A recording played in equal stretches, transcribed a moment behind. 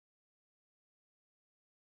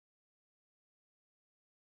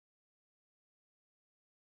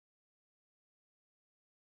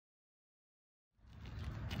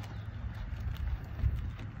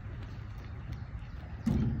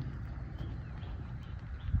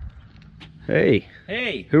Hey.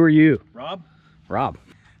 Hey. Who are you? Rob. Rob.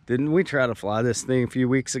 Didn't we try to fly this thing a few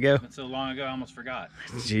weeks ago? It's so long ago I almost forgot.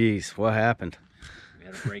 Jeez, what happened? We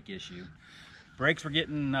had a brake issue. Brakes were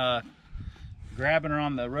getting grabbing her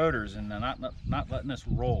on the rotors and not letting us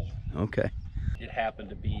roll. Okay. It happened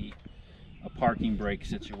to be a parking brake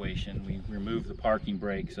situation. We removed the parking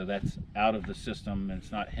brake, so that's out of the system and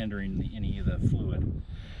it's not hindering any of the fluid.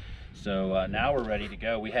 So now we're ready to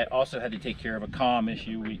go. We also had to take care of a comm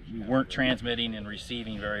issue. We weren't transmitting and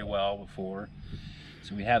receiving very well before,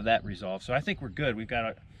 so we have that resolved. So I think we're good. We've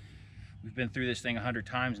been through this thing 100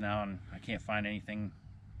 times now, and I can't find anything,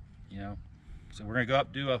 you know. So we're gonna go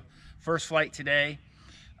up, do a first flight today.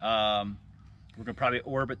 We're gonna probably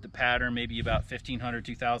orbit the pattern, maybe about 1500,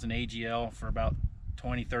 2000 AGL for about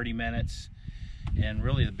 20-30 minutes. And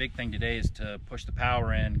really the big thing today is to push the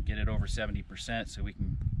power in, get it over 70% so we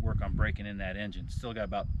can work on breaking in that engine.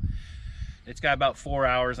 It's got about 4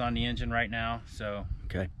 hours on the engine right now, so.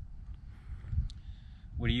 Okay.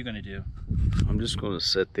 What are you gonna do? I'm just gonna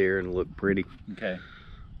sit there and look pretty. Okay.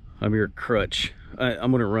 I'm your crutch.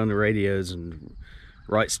 I'm gonna run the radios and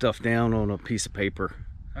write stuff down on a piece of paper.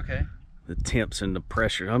 Okay. The temps and the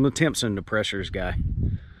pressure. I'm the temps and the pressures guy.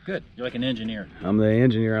 Good. You're like an engineer. I'm the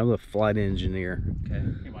engineer. I'm the flight engineer. Okay.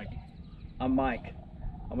 Hey, Mike. I'm Mike.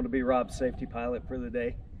 I'm going to be Rob's safety pilot for the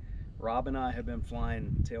day. Rob and I have been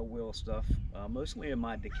flying tailwheel stuff, mostly in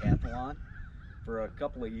my decathlon, for a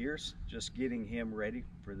couple of years, just getting him ready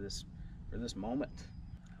for this moment.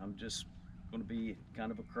 I'm just going to be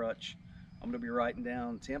kind of a crutch. I'm going to be writing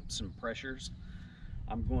down temps and pressures.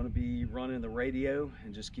 I'm going to be running the radio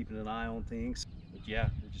and just keeping an eye on things. But yeah,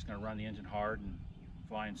 we're just going to run the engine hard and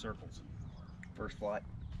fly in circles. First flight.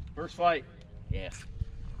 First flight. Yeah.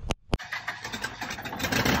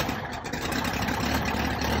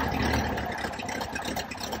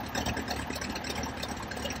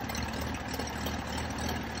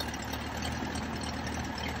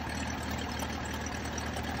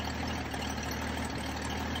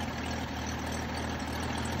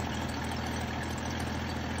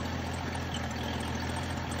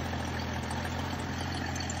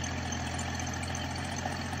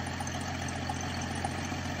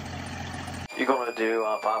 You're going to do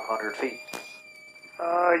 500 feet?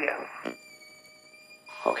 Yeah.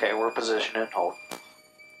 Okay, we're positioning. Hold.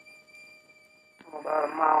 I'm about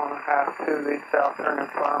 1.5 miles to the south turning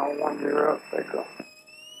final 10, say so.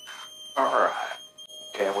 Alright.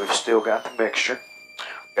 Okay, we've still got the mixture.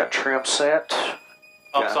 Got trim set.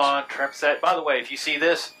 Pumps on, trim set. By the way, if you see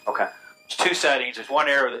this, okay, there's two settings. There's one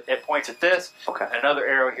arrow that points at this, okay, and another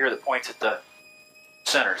arrow here that points at the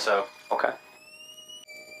center. So okay.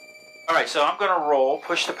 All right, so I'm going to roll,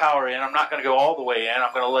 push the power in. I'm not going to go all the way in.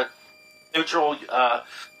 I'm going to let neutral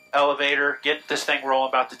elevator get this thing rolling.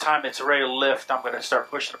 About the time it's ready to lift, I'm going to start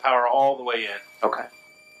pushing the power all the way in. Okay.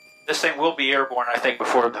 This thing will be airborne, I think,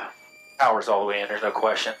 before the power's all the way in. There's no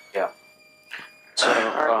question. Yeah. So,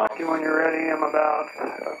 all right, Mikey, when you're ready, I'm about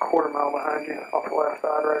a quarter mile behind you, off the left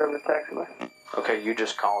side, right over the taxiway. Okay, you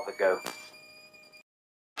just call the go.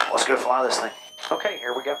 Let's go fly this thing. Okay,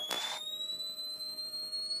 here we go.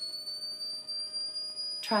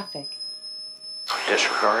 Traffic.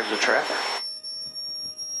 Disregard the traffic.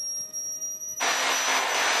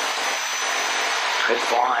 It's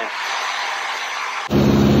flying.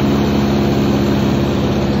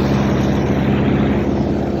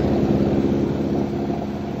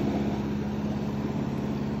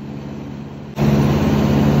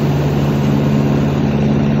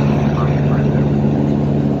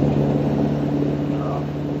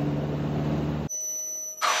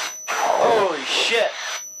 Holy shit!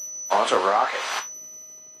 Oh, it's a rocket.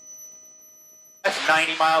 That's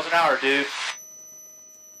 90 miles an hour, dude.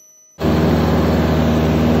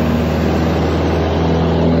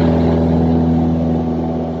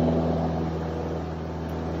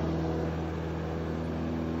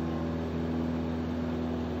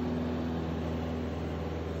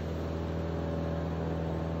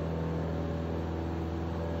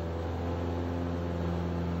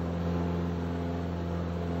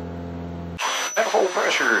 Manifold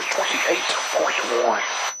pressure is 28.1.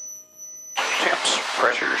 Temps,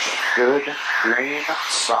 pressures, good, green,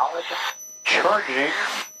 solid. Charging,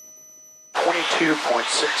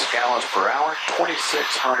 22.6 gallons per hour,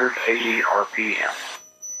 2,680 RPM.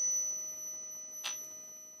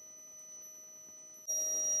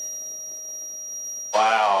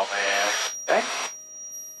 Wow, man. Okay.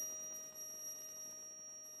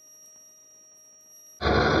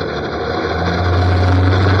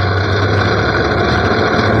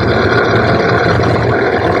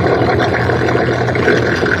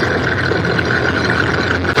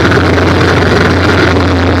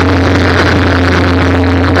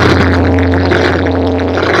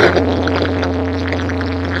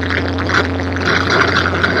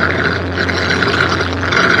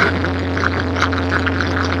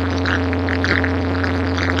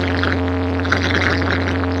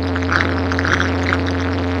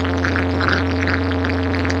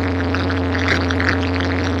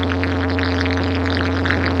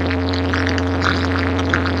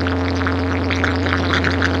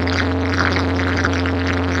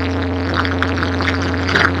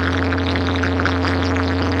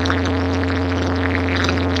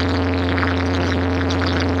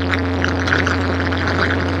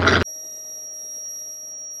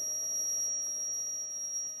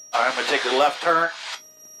 All right, I'm gonna take the left turn.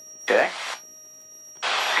 Okay.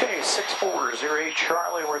 Okay, 6408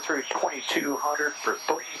 Charlie, we're through 2200 for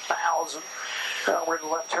 3000. We're in the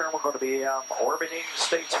left turn, we're going to be orbiting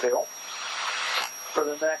Statesville for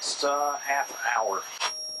the next half hour.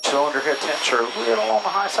 Cylinder head temps are a little on the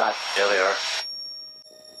high side. Yeah, they are.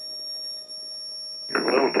 You're a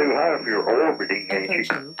little too high if you're orbiting, ain't you?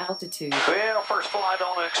 Approaching altitude. Well, first flight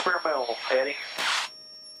on an experimental, Eddie.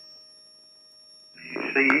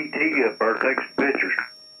 CET up there, take some pictures.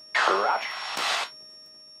 Roger.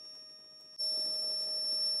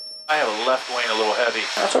 I have a left wing a little heavy.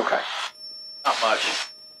 That's okay. Not much.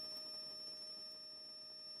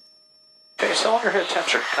 Okay, cylinder head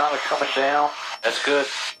temps are kind of coming down. That's good.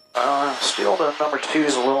 Still the number 2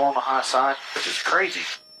 is a little on the high side. Which is crazy.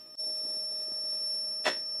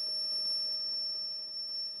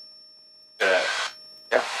 Yeah.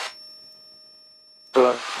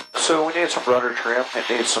 But, so we need some rudder trim. It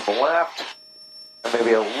needs some left, and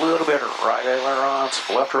maybe a little bit of right aileron,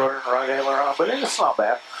 some left rudder and right aileron, but it's not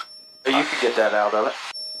bad. You can get that out of it.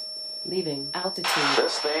 Leaving altitude.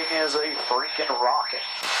 This thing is a freaking rocket.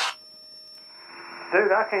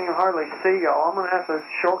 Dude, I can't even hardly see y'all. I'm going to have to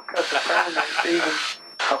shortcut the turn to even.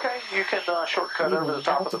 Okay, you can shortcut over the Leaving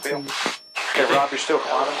top of the field. altitude. Okay, Rob, you're still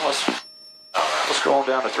climbing. Let's go on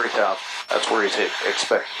down to 3,000. That's where he's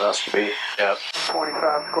expecting us to be. Yep.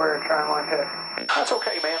 25 square, trying like that. That's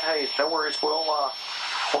okay, man. Hey, no worries. We'll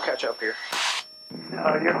catch up here.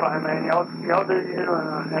 You're fine, man. Y'all do you,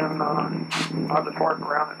 and I'll just work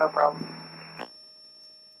around it, no problem.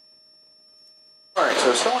 All right,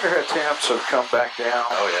 so cylinder head temps have come back down.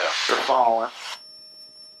 Oh, yeah. They're falling.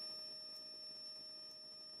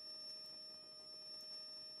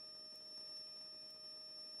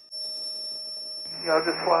 Y'all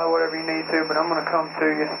just fly whatever you need to, but I'm going to come to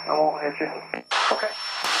you. I won't hit you. Okay.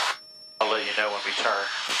 I'll let you know when we turn.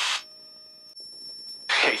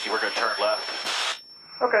 Casey, we're gonna turn left.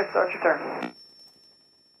 Okay, start your turn.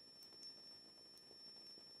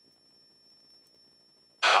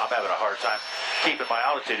 I'm having a hard time keeping my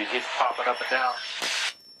altitude. It keeps popping up and down.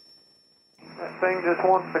 That thing just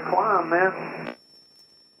wants to climb, man.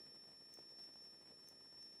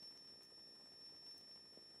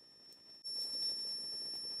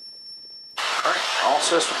 All right, all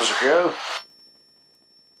systems are go.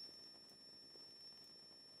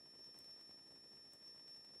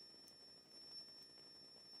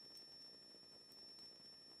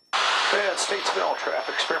 Statesville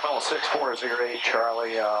traffic, experimental 6408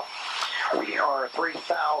 Charlie. We are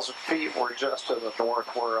 3,000 feet. We're just to the north.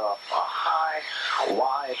 We're a high,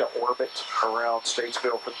 wide orbit around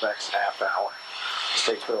Statesville for the next half hour.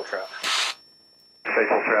 Statesville traffic.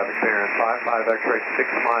 Statesville traffic there in 55 X-ray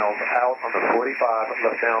 6 miles out on the 45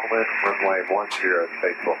 left downwind runway 10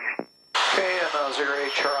 Statesville. Okay, and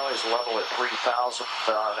 08 Charlie's level at 3,000,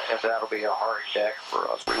 and that'll be a hard deck for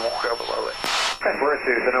us. We won't go below it. Okay, we're at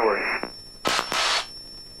 2, so no worries.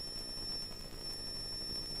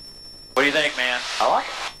 What do you think, man? I like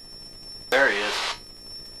it. There he is.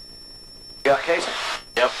 You got Casey?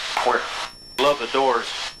 Yep. Where? Love the doors.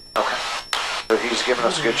 Okay. So he's giving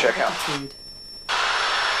us a good checkout. Altitude.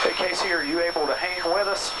 Hey, Casey, are you able to hang with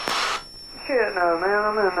us? Shit, no, man.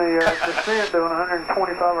 I'm in the descent doing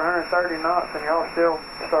 125 or 130 knots, and y'all still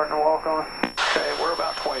starting to walk on. Okay, we're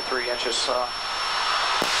about 23 inches.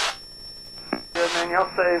 Good, man. Y'all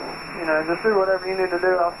stay, just do whatever you need to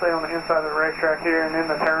do. I'll stay on the inside of the racetrack here, and in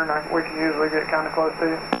the turn, we can usually get kind of close to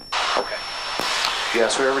you. Okay. Yeah,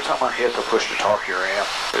 so every time I hit the push to talk, your amp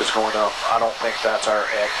is going up. I don't think that's our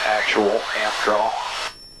actual amp draw.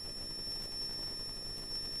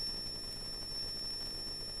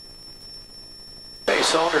 Okay,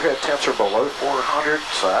 cylinder head temps are below 400,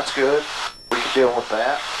 so that's good. We can deal with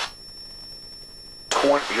that.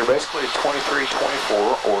 You're basically at 23,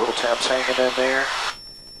 24, oil temps hanging in there.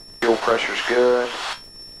 Fuel pressure's good.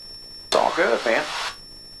 It's all good, man.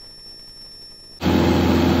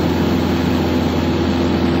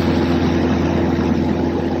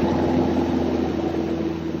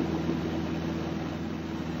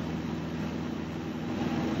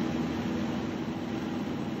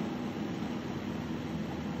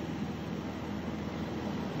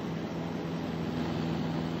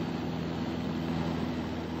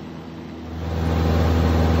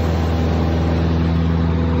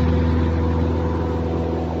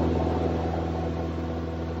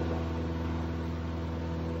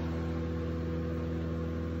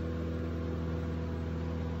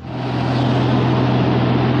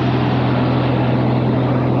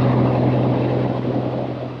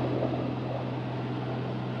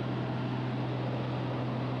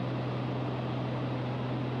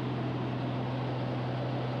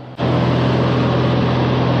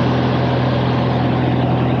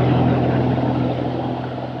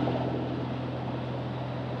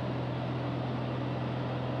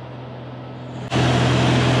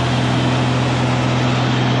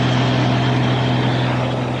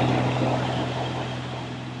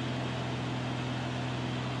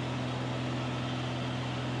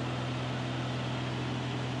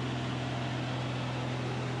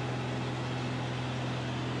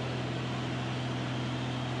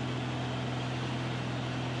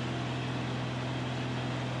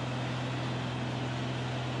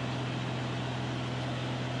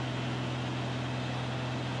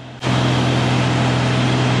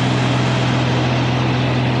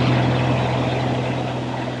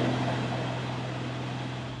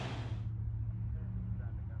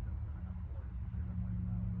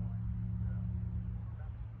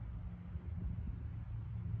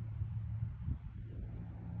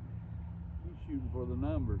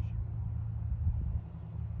 numbers.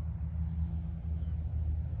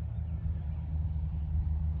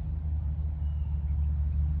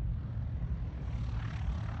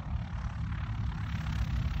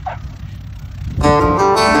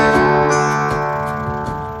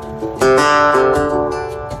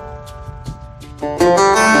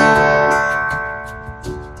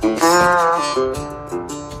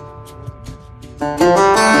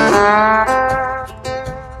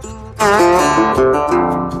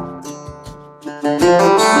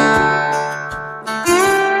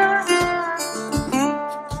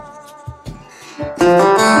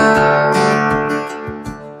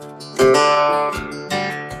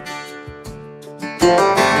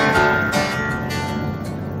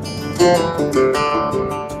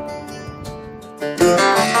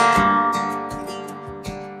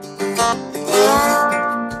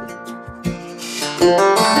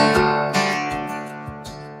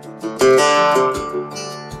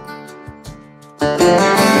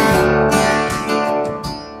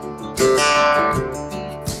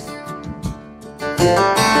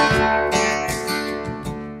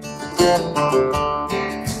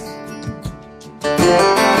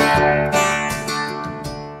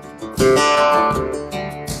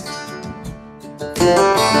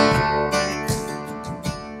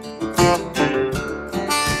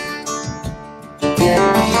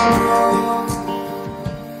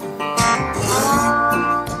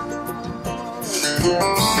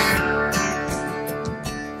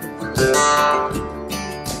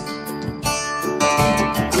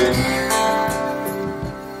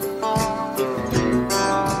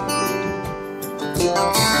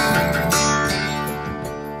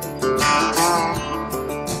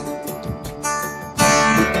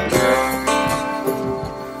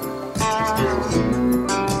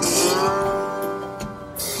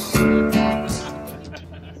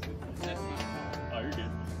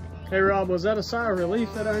 Hey Rob, was that a sigh of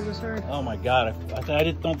relief that I just heard? Oh my God!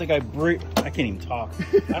 I don't think I breathe. I can't even talk.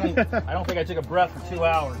 I don't think I took a breath for 2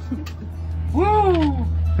 hours. Woo!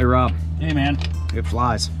 Hey Rob. Hey man. It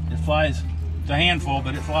flies. It flies. It's a handful,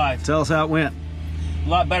 but it flies. Tell us how it went. A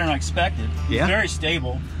lot better than I expected. Yeah. It's very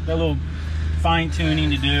stable. Got a little fine tuning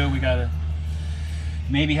to do. We gotta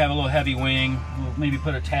maybe have a little heavy wing. We'll maybe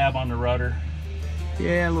put a tab on the rudder.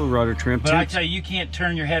 Yeah, a little rudder trim. But I tell you, you can't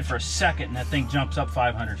turn your head for a second and that thing jumps up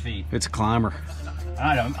 500 feet. It's a climber.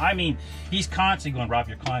 I mean, he's constantly going, Rob,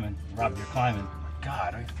 you're climbing. Rob, you're climbing.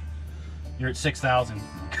 God, you're at 6,000.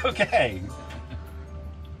 Okay.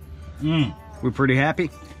 We're pretty happy.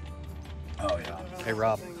 Oh, yeah. Hey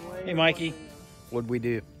Rob. Hey, Mikey. What'd we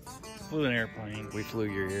do? Flew an airplane. We flew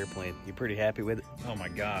your airplane. You pretty happy with it? Oh, my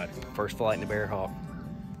God. First flight in the Bearhawk.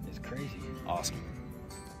 It's crazy. Awesome.